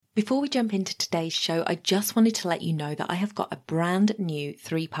Before we jump into today's show, I just wanted to let you know that I have got a brand new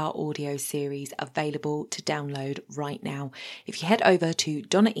 3-part audio series available to download right now. If you head over to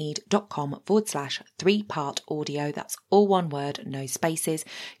donnaeade.com/3-part audio, that's all one word, no spaces,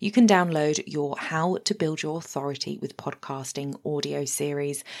 you can download your How to Build Your Authority with Podcasting audio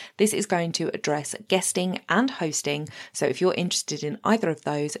series. This is going to address guesting and hosting. So if you're interested in either of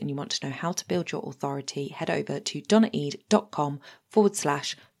those and you want to know how to build your authority, head over to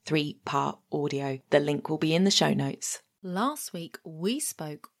donnaeade.com/3-part audio. The link will be in the show notes. Last week, we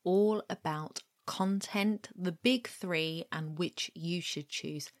spoke all about content, the big three, and which you should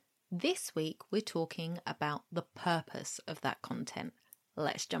choose. This week, we're talking about the purpose of that content.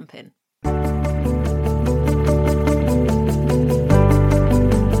 Let's jump in.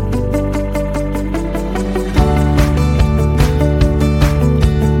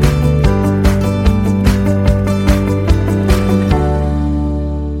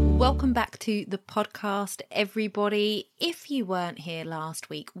 Welcome back to the podcast, everybody. If you weren't here last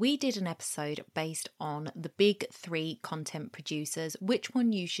week, we did an episode based on the big three content producers, which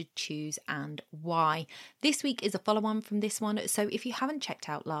one you should choose and why. This week is a follow-on from this one, so if you haven't checked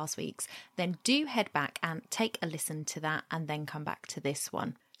out last week's, then do head back and take a listen to that and then come back to this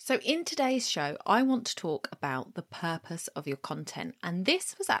one. So in today's show, I want to talk about the purpose of your content, and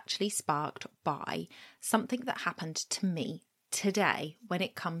this was actually sparked by something that happened to me today when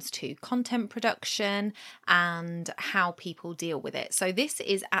it comes to content production and how people deal with it. So this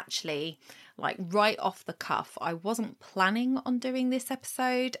is actually like right off the cuff. I wasn't planning on doing this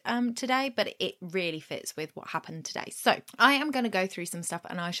episode today, but it really fits with what happened today. So I am going to go through some stuff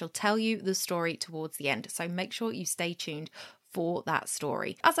and I shall tell you the story towards the end. So make sure you stay tuned for that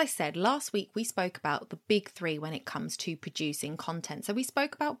story. As I said, last week we spoke about the big three when it comes to producing content. So we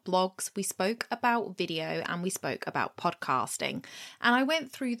spoke about blogs, we spoke about video, and we spoke about podcasting. And I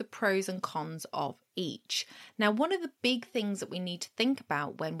went through the pros and cons of each. Now, one of the big things that we need to think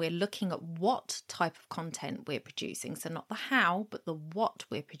about when we're looking at what type of content we're producing, so not the how, but the what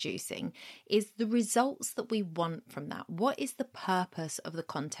we're producing, is the results that we want from that. What is the purpose of the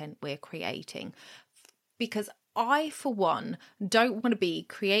content we're creating? Because I, for one, don't want to be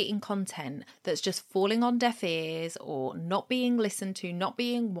creating content that's just falling on deaf ears or not being listened to, not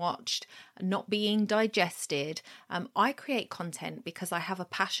being watched, not being digested. I create content because I have a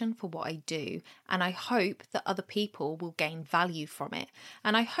passion for what I do, and I hope that other people will gain value from it.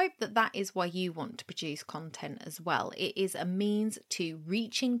 And I hope that that is why you want to produce content as well. It is a means to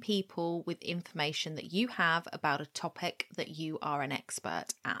reaching people with information that you have about a topic that you are an expert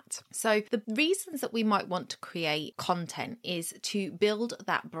at. So the reasons that we might want to create content is to build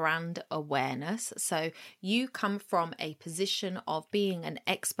that brand awareness. So you come from a position of being an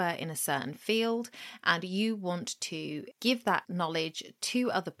expert in a certain field and you want to give that knowledge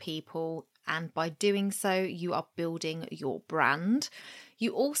to other people, and by doing so you are building your brand.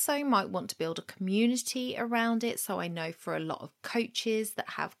 You also might want to build a community around it. So I know for a lot of coaches that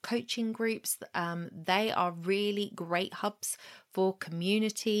have coaching groups, they are really great hubs for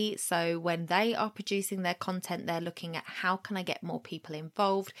community. So when they are producing their content, they're looking at how can I get more people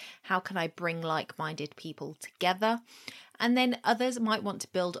involved? How can I bring like-minded people together? And then others might want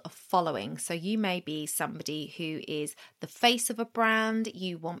to build a following. So you may be somebody who is the face of a brand.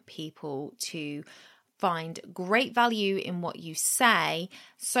 You want people to find great value in what you say,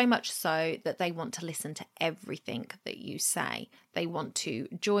 so much so that they want to listen to everything that you say. They want to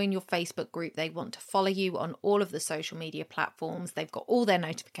join your Facebook group. They want to follow you on all of the social media platforms. They've got all their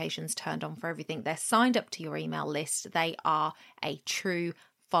notifications turned on for everything. They're signed up to your email list. They are a true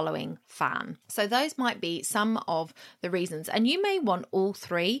following fan. So those might be some of the reasons, and you may want all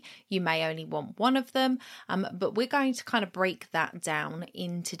three, you may only want one of them, but we're going to kind of break that down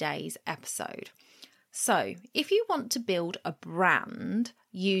in today's episode. So if you want to build a brand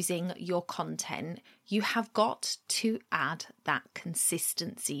using your content, you have got to add that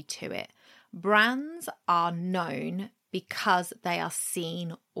consistency to it. Brands are known because they are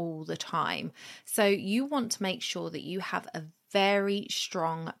seen all the time. So you want to make sure that you have a very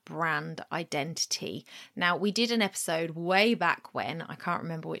strong brand identity. Now, we did an episode way back when, I can't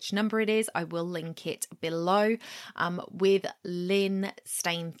remember which number it is, I will link it below, with Lynn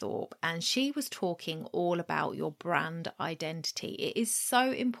Stainthorpe, and she was talking all about your brand identity. It is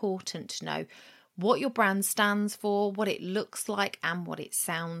so important to know what your brand stands for, what it looks like, and what it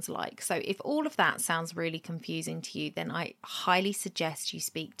sounds like. So if all of that sounds really confusing to you, then I highly suggest you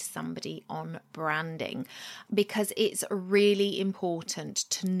speak to somebody on branding, because it's really important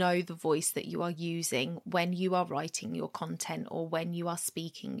to know the voice that you are using when you are writing your content or when you are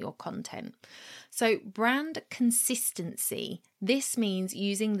speaking your content. So brand consistency, this means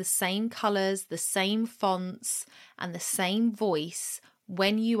using the same colors, the same fonts, and the same voice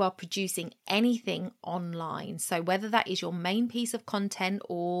when you are producing anything online. So whether that is your main piece of content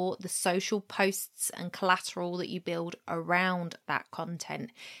or the social posts and collateral that you build around that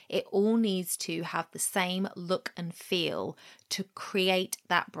content, it all needs to have the same look and feel to create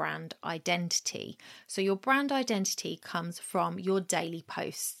that brand identity. So your brand identity comes from your daily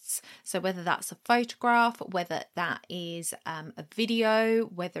posts. So whether that's a photograph, whether that is a video,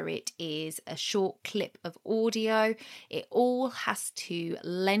 whether it is a short clip of audio, it all has to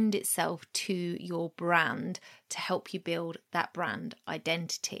lend itself to your brand to help you build that brand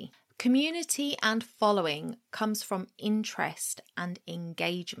identity. Community and following comes from interest and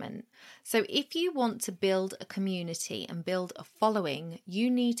engagement. So if you want to build a community and build a following, you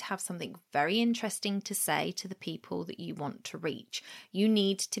need to have something very interesting to say to the people that you want to reach. You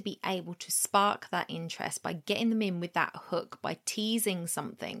need to be able to spark that interest by getting them in with that hook, by teasing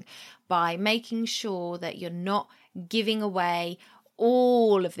something, by making sure that you're not giving away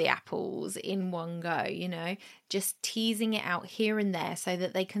all of the apples in one go, just teasing it out here and there so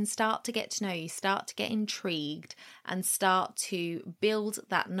that they can start to get to know you, start to get intrigued, and start to build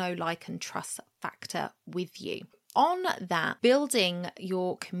that know, like, and trust factor with you. On that, building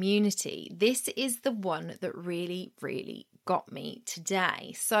your community, this is the one that really, really got me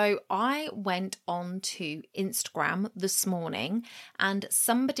today. So I went on to Instagram this morning, and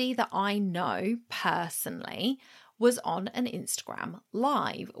somebody that I know personally was on an Instagram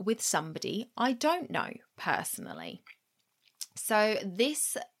live with somebody I don't know personally. So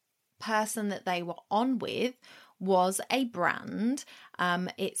this person that they were on with was a brand.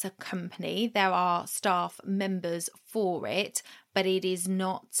 It's a company. There are staff members for it, but it is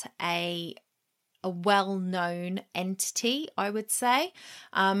not a well-known entity, I would say.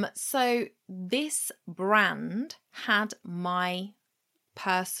 So this brand had my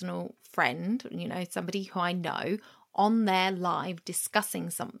personal friend, somebody who I know, on their live discussing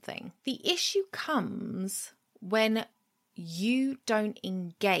something. The issue comes when you don't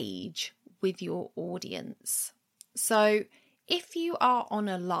engage with your audience. So if you are on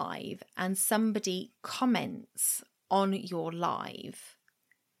a live and somebody comments on your live,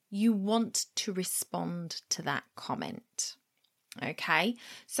 you want to respond to that comment. Okay,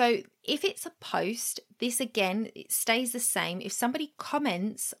 so if it's a post, this again, it stays the same. If somebody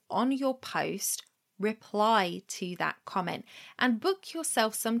comments on your post, reply to that comment and book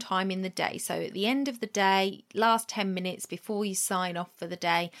yourself some time in the day. So at the end of the day, last 10 minutes before you sign off for the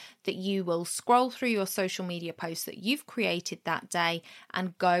day, that you will scroll through your social media posts that you've created that day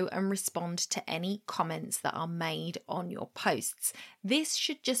and go and respond to any comments that are made on your posts. This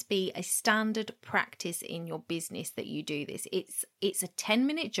should just be a standard practice in your business that you do this. It's a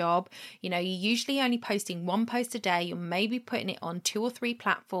 10-minute job. You're usually only posting one post a day. You're maybe putting it on 2 or 3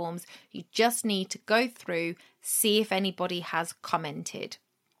 platforms. You just need to go through, see if anybody has commented.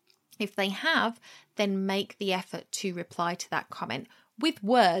 If they have, then make the effort to reply to that comment with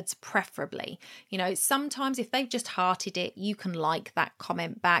words, preferably. Sometimes if they've just hearted it, you can like that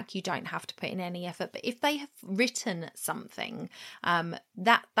comment back. You don't have to put in any effort. But if they have written something,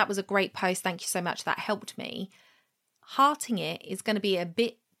 that was a great post, thank you so much, that helped me. Hearting it is going to be a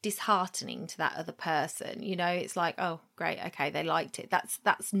bit disheartening to that other person. It's like, oh great, okay, they liked it.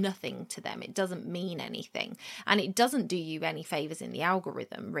 That's nothing to them. It doesn't mean anything, and it doesn't do you any favors in the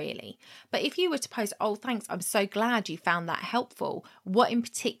algorithm, really. But if you were to post, oh thanks, I'm so glad you found that helpful, what in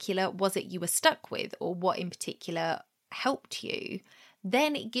particular was it you were stuck with, or what in particular helped you,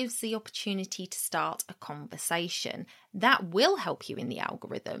 then it gives the opportunity to start a conversation that will help you in the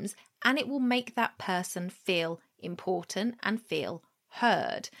algorithms, and it will make that person feel important and feel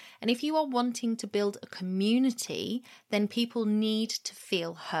heard. And if you are wanting to build a community, then people need to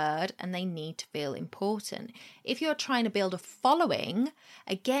feel heard and they need to feel important. If you're trying to build a following,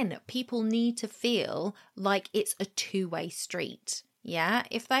 again, people need to feel like it's a two-way street. Yeah,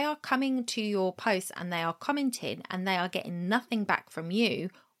 if they are coming to your posts and they are commenting and they are getting nothing back from you,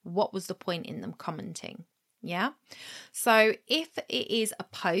 what was the point in them commenting? Yeah. So if it is a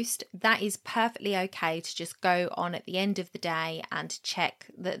post, that is perfectly okay to just go on at the end of the day and check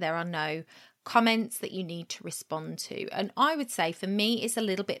that there are no comments that you need to respond to. And I would say for me, it's a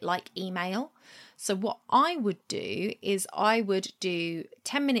little bit like email. So what I would do is I would do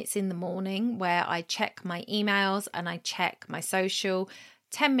 10 minutes in the morning where I check my emails and I check my social,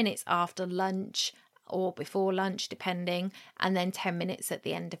 10 minutes after lunch or before lunch, depending, and then 10 minutes at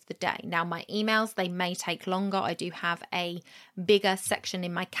the end of the day. Now, my emails, they may take longer. I do have a bigger section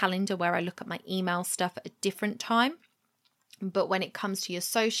in my calendar where I look at my email stuff at a different time. But when it comes to your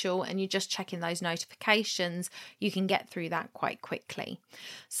social and you're just checking those notifications, you can get through that quite quickly.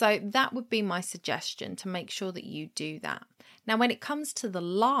 So that would be my suggestion, to make sure that you do that. Now, when it comes to the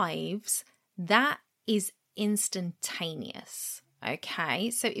lives, that is instantaneous.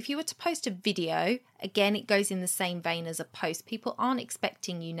 Okay, so if you were to post a video, again, it goes in the same vein as a post. People aren't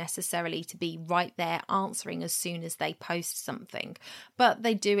expecting you necessarily to be right there answering as soon as they post something, but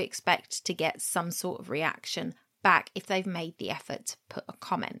they do expect to get some sort of reaction back if they've made the effort to put a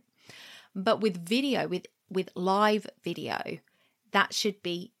comment. But with video, with live video, that should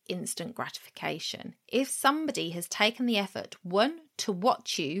be instant gratification. If somebody has taken the effort, one, to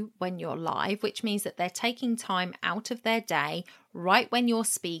watch you when you're live, which means that they're taking time out of their day right when you're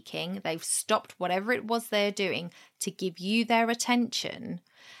speaking, they've stopped whatever it was they're doing to give you their attention,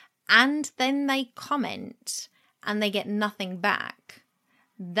 and then they comment and they get nothing back,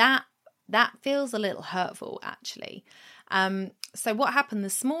 that feels a little hurtful, actually. So what happened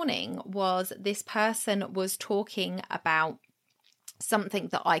this morning was this person was talking about something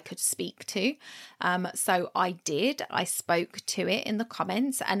that I could speak to. So I spoke to it in the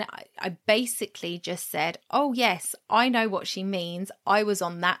comments, and I basically just said, oh yes, I know what she means. I was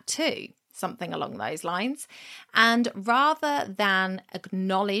on that too. Something along those lines. And rather than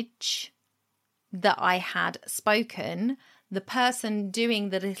acknowledge that I had spoken, the person doing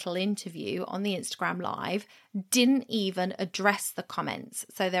the little interview on the Instagram live didn't even address the comments.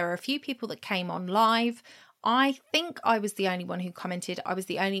 So there are a few people that came on live. I think I was the only one who commented.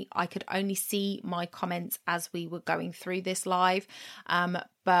 I could only see my comments as we were going through this live.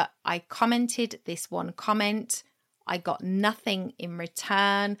 But I commented this one comment. I got nothing in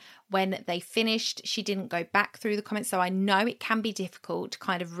return. When they finished, she didn't go back through the comments. So I know it can be difficult to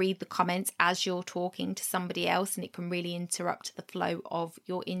kind of read the comments as you're talking to somebody else, and it can really interrupt the flow of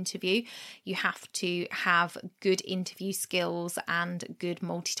your interview. You have to have good interview skills and good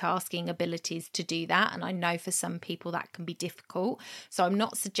multitasking abilities to do that. And I know for some people that can be difficult. So I'm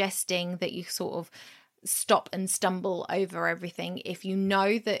not suggesting that you sort of stop and stumble over everything. If you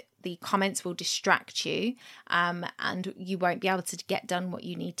know that the comments will distract you and you won't be able to get done what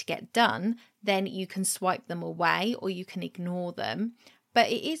you need to get done, then you can swipe them away or you can ignore them. But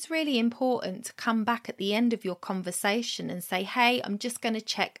it is really important to come back at the end of your conversation and say, hey, I'm just going to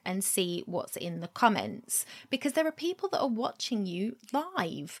check and see what's in the comments, because there are people that are watching you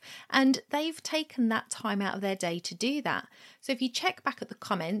live and they've taken that time out of their day to do that. So if you check back at the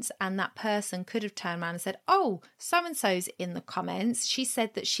comments and that person could have turned around and said, oh, so-and-so's in the comments, she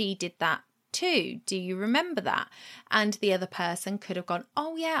said that she did that too. Do you remember that? And the other person could have gone,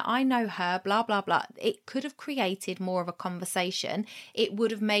 oh yeah, I know her, blah, blah, blah. It could have created more of a conversation. It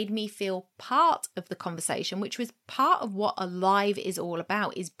would have made me feel part of the conversation, which was part of what a live is all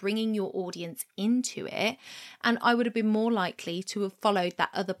about, is bringing your audience into it. And I would have been more likely to have followed that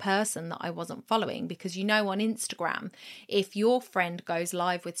other person that I wasn't following, because you know on Instagram, if your friend goes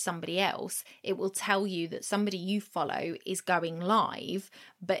live with somebody else, it will tell you that somebody you follow is going live,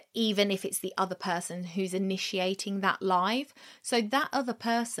 but even if it's the other person who's initiating that live. So that other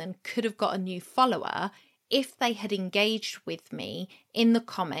person could have got a new follower if they had engaged with me in the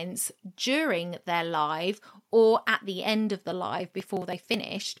comments during their live or at the end of the live before they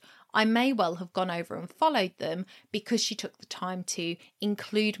finished. I may well have gone over and followed them because she took the time to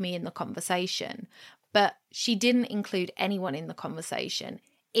include me in the conversation. But she didn't include anyone in the conversation.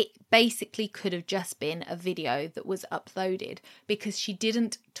 It basically could have just been a video that was uploaded, because she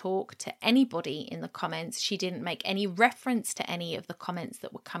didn't talk to anybody in the comments. She didn't make any reference to any of the comments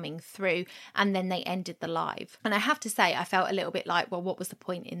that were coming through, and then they ended the live. And I have to say, I felt a little bit like, well, what was the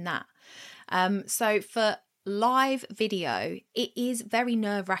point in that? So for live video, it is very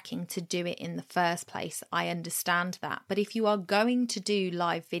nerve-wracking to do it in the first place. I understand that. But if you are going to do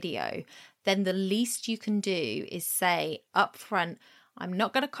live video, then the least you can do is say up front, I'm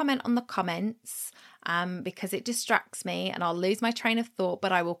not going to comment on the comments because it distracts me and I'll lose my train of thought,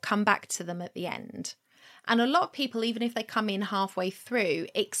 but I will come back to them at the end. And a lot of people, even if they come in halfway through,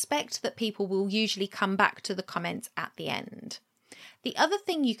 expect that people will usually come back to the comments at the end. The other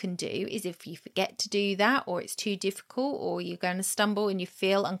thing you can do is if you forget to do that, or it's too difficult, or you're going to stumble and you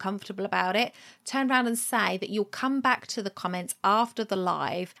feel uncomfortable about it, turn around and say that you'll come back to the comments after the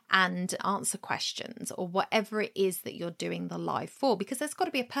live and answer questions or whatever it is that you're doing the live for, because there's got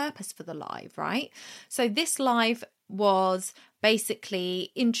to be a purpose for the live, right? So this live was basically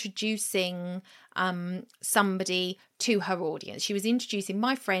introducing somebody to her audience. She was introducing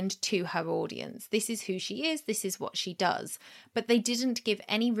my friend to her audience. This is who she is, this is what she does. But they didn't give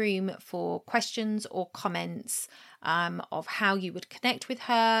any room for questions or comments of how you would connect with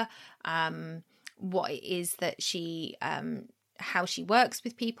her, what it is that she how she works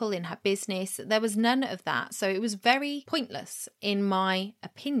with people in her business. There was none of that. So it was very pointless, in my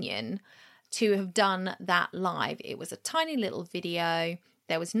opinion, to have done that live. It was a tiny little video.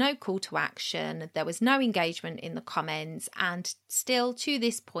 There was no call to action. There was no engagement in the comments. And still to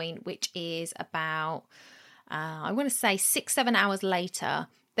this point, which is about, I want to say 6-7 hours later,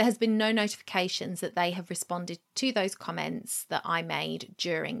 there has been no notifications that they have responded to those comments that I made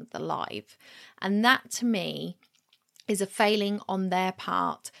during the live. And that to me is a failing on their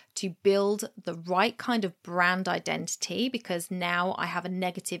part to build the right kind of brand identity, because now I have a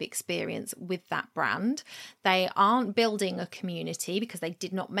negative experience with that brand. They aren't building a community because they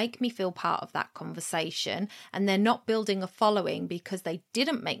did not make me feel part of that conversation, and they're not building a following because they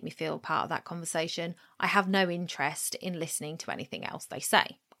didn't make me feel part of that conversation. I have no interest in listening to anything else they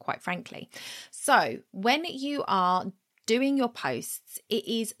say, quite frankly. So when you are doing your posts, it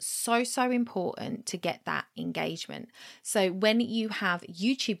is so important to get that engagement. So when you have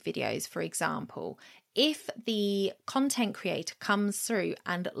YouTube videos, for example, if the content creator comes through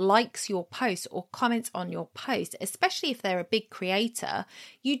and likes your post or comments on your post, especially if they're a big creator,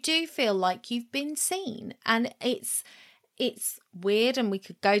 you do feel like you've been seen. And it's weird, and we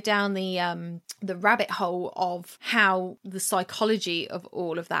could go down the rabbit hole of how the psychology of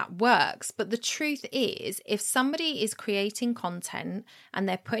all of that works. But the truth is, if somebody is creating content and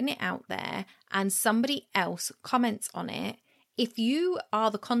they're putting it out there and somebody else comments on it, if you are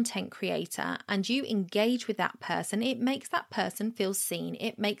the content creator and you engage with that person, it makes that person feel seen.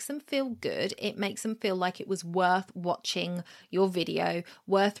 It makes them feel good. It makes them feel like it was worth watching your video,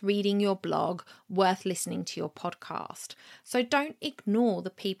 worth reading your blog, worth listening to your podcast. So don't ignore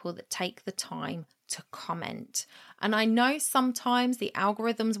the people that take the time to comment. And I know sometimes the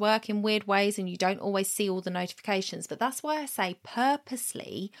algorithms work in weird ways and you don't always see all the notifications, but that's why I say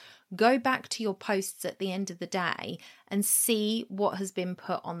purposely go back to your posts at the end of the day and see what has been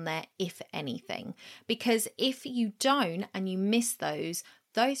put on there, if anything. Because if you don't and you miss those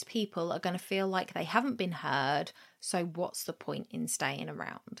people are going to feel like they haven't been heard. So what's the point in staying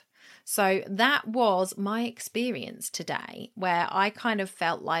around? So that was my experience today, where I kind of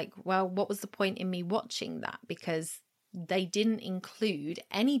felt like, well, what was the point in me watching that? Because they didn't include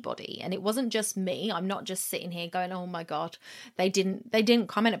anybody, and it wasn't just me. I'm not just sitting here going, oh my God, they didn't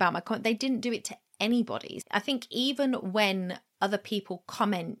comment about my comment. They didn't do it to anybody. I think even when other people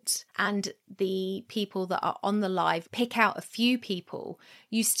comment and the people that are on the live pick out a few people,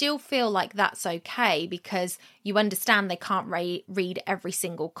 you still feel like that's okay, because you understand they can't read every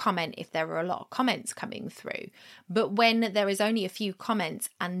single comment if there are a lot of comments coming through. But when there is only a few comments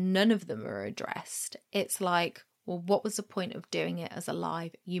and none of them are addressed, it's like, well, what was the point of doing it as a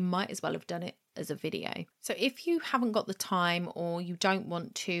live? You might as well have done it as a video. So if you haven't got the time, or you don't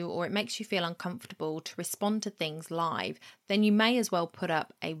want to, or it makes you feel uncomfortable to respond to things live, then you may as well put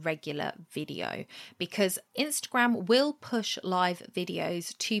up a regular video, because Instagram will push live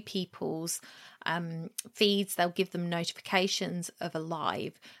videos to people's feeds. They'll give them notifications of a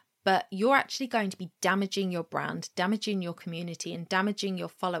live. But you're actually going to be damaging your brand, damaging your community, and damaging your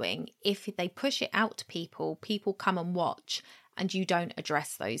following if they push it out to people, people come and watch, and you don't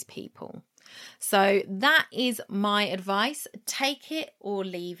address those people. So that is my advice. Take it or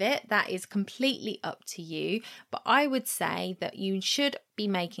leave it. That is completely up to you. But I would say that you should be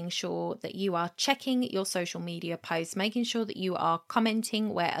making sure that you are checking your social media posts, making sure that you are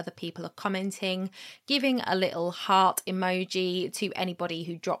commenting where other people are commenting, giving a little heart emoji to anybody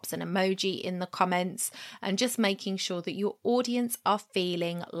who drops an emoji in the comments, and just making sure that your audience are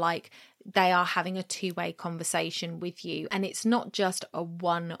feeling like they are having a two-way conversation with you, and it's not just a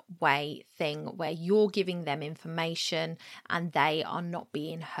one-way thing where you're giving them information and they are not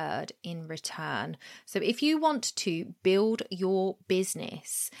being heard in return. So if you want to build your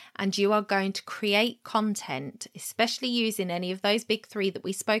business and you are going to create content, especially using any of those big three that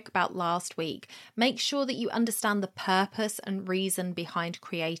we spoke about last week, make sure that you understand the purpose and reason behind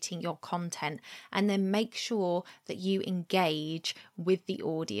creating your content, and then make sure that you engage with the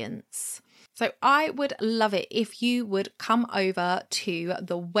audience. So I would love it if you would come over to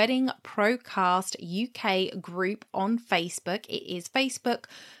the Wedding Procast UK group on Facebook. It is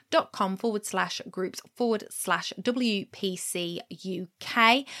facebook.com/groups/WPC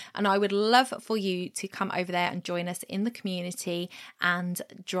UK. And I would love for you to come over there and join us in the community and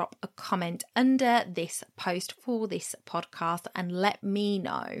drop a comment under this post for this podcast and let me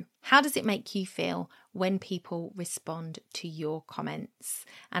know, how does it make you feel when people respond to your comments?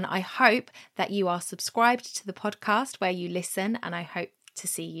 And I hope that you are subscribed to the podcast where you listen, and I hope to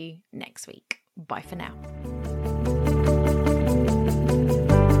see you next week. Bye for now.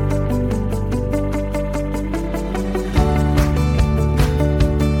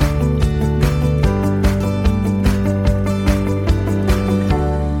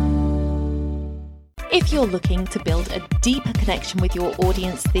 If you're looking to build a deeper connection with your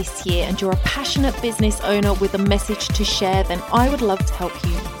audience this year and you're a passionate business owner with a message to share, then I would love to help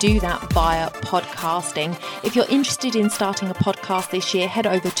you do that via podcasting. If you're interested in starting a podcast this year, head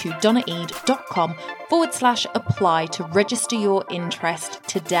over to donnaeade.com/apply to register your interest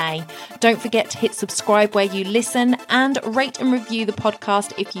today. Don't forget to hit subscribe where you listen and rate and review the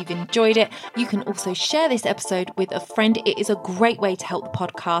podcast if you've enjoyed it. You can also share this episode with a friend. It is a great way to help the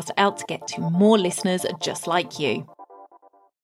podcast out to get to more listeners just like you.